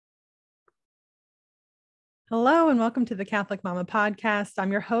Hello and welcome to the Catholic Mama Podcast.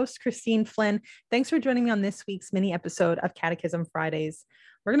 I'm your host, Christine Flynn. Thanks for joining me on this week's mini episode of Catechism Fridays.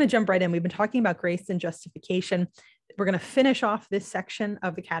 We're going to jump right in. We've been talking about grace and justification. We're going to finish off this section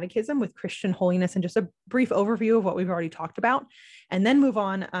of the Catechism with Christian holiness and just a brief overview of what we've already talked about, and then move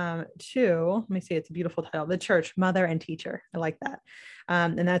on to, let me see, it's a beautiful title, the Church, Mother and Teacher. I like that.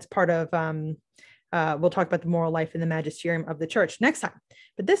 And that's part of, we'll talk about the moral life and the magisterium of the Church next time.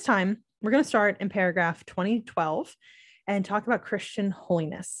 But this time, we're going to start in paragraph 2012 and talk about Christian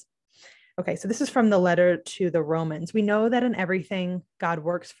holiness. Okay, so this is from the letter to the Romans. We know that in everything, God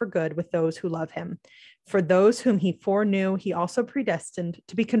works for good with those who love him. For those whom he foreknew, he also predestined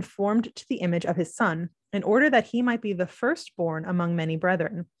to be conformed to the image of his Son, in order that he might be the firstborn among many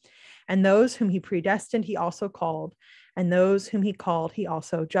brethren. And those whom he predestined, he also called. And those whom he called, he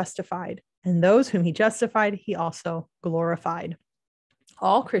also justified. And those whom he justified, he also glorified.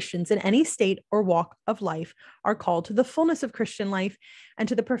 All Christians in any state or walk of life are called to the fullness of Christian life and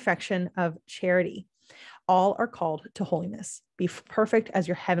to the perfection of charity. All are called to holiness. Be perfect as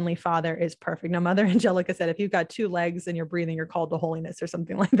your heavenly Father is perfect. Now, Mother Angelica said, if you've got two legs and you're breathing, you're called to holiness or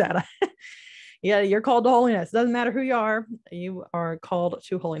something like that. Yeah, you're called to holiness. Doesn't matter who you are called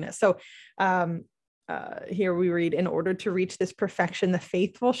to holiness. So here we read, in order to reach this perfection, the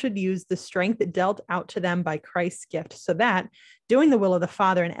faithful should use the strength dealt out to them by Christ's gift, so that, doing the will of the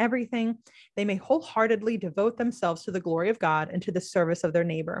Father in everything, they may wholeheartedly devote themselves to the glory of God and to the service of their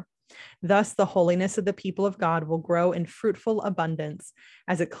neighbor. Thus, the holiness of the people of God will grow in fruitful abundance,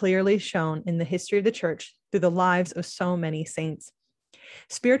 as it clearly shown in the history of the Church through the lives of so many saints.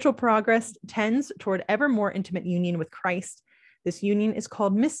 Spiritual progress tends toward ever more intimate union with Christ. This union is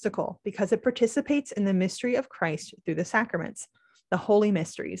called mystical because it participates in the mystery of Christ through the sacraments, the holy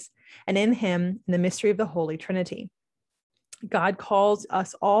mysteries, and in him, in the mystery of the Holy Trinity. God calls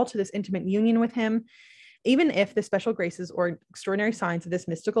us all to this intimate union with him, even if the special graces or extraordinary signs of this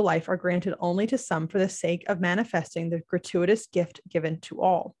mystical life are granted only to some for the sake of manifesting the gratuitous gift given to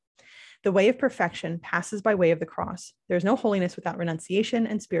all. The way of perfection passes by way of the cross. There is no holiness without renunciation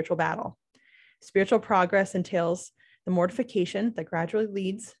and spiritual battle. Spiritual progress entails the mortification that gradually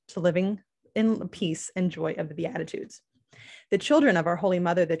leads to living in peace and joy of the Beatitudes. The children of our Holy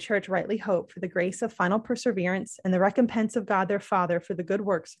Mother, the Church, rightly hope for the grace of final perseverance and the recompense of God their Father for the good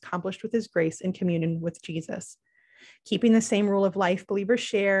works accomplished with his grace in communion with Jesus. Keeping the same rule of life, believers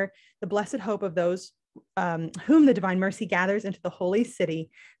share the blessed hope of those whom the divine mercy gathers into the holy city,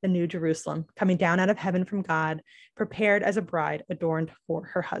 the New Jerusalem, coming down out of heaven from God, prepared as a bride adorned for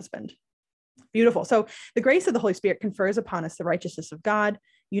her husband. Beautiful. So the grace of the Holy Spirit confers upon us the righteousness of God,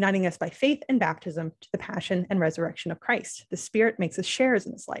 uniting us by faith and baptism to the passion and resurrection of Christ. The Spirit makes us sharers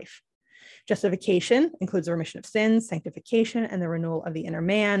in this life. Justification includes the remission of sins, sanctification, and the renewal of the inner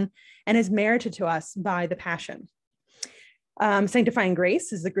man, and is merited to us by the passion. Sanctifying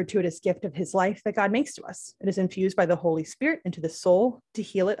grace is the gratuitous gift of his life that God makes to us. It is infused by the Holy Spirit into the soul to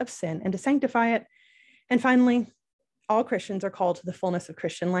heal it of sin and to sanctify it. And finally, all Christians are called to the fullness of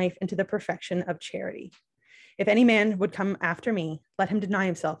Christian life and to the perfection of charity. If any man would come after me, let him deny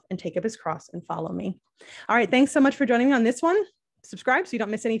himself and take up his cross and follow me. All right, thanks so much for joining me on this one. Subscribe so you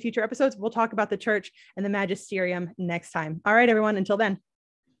don't miss any future episodes. We'll talk about the Church and the magisterium next time. All right, everyone, until then.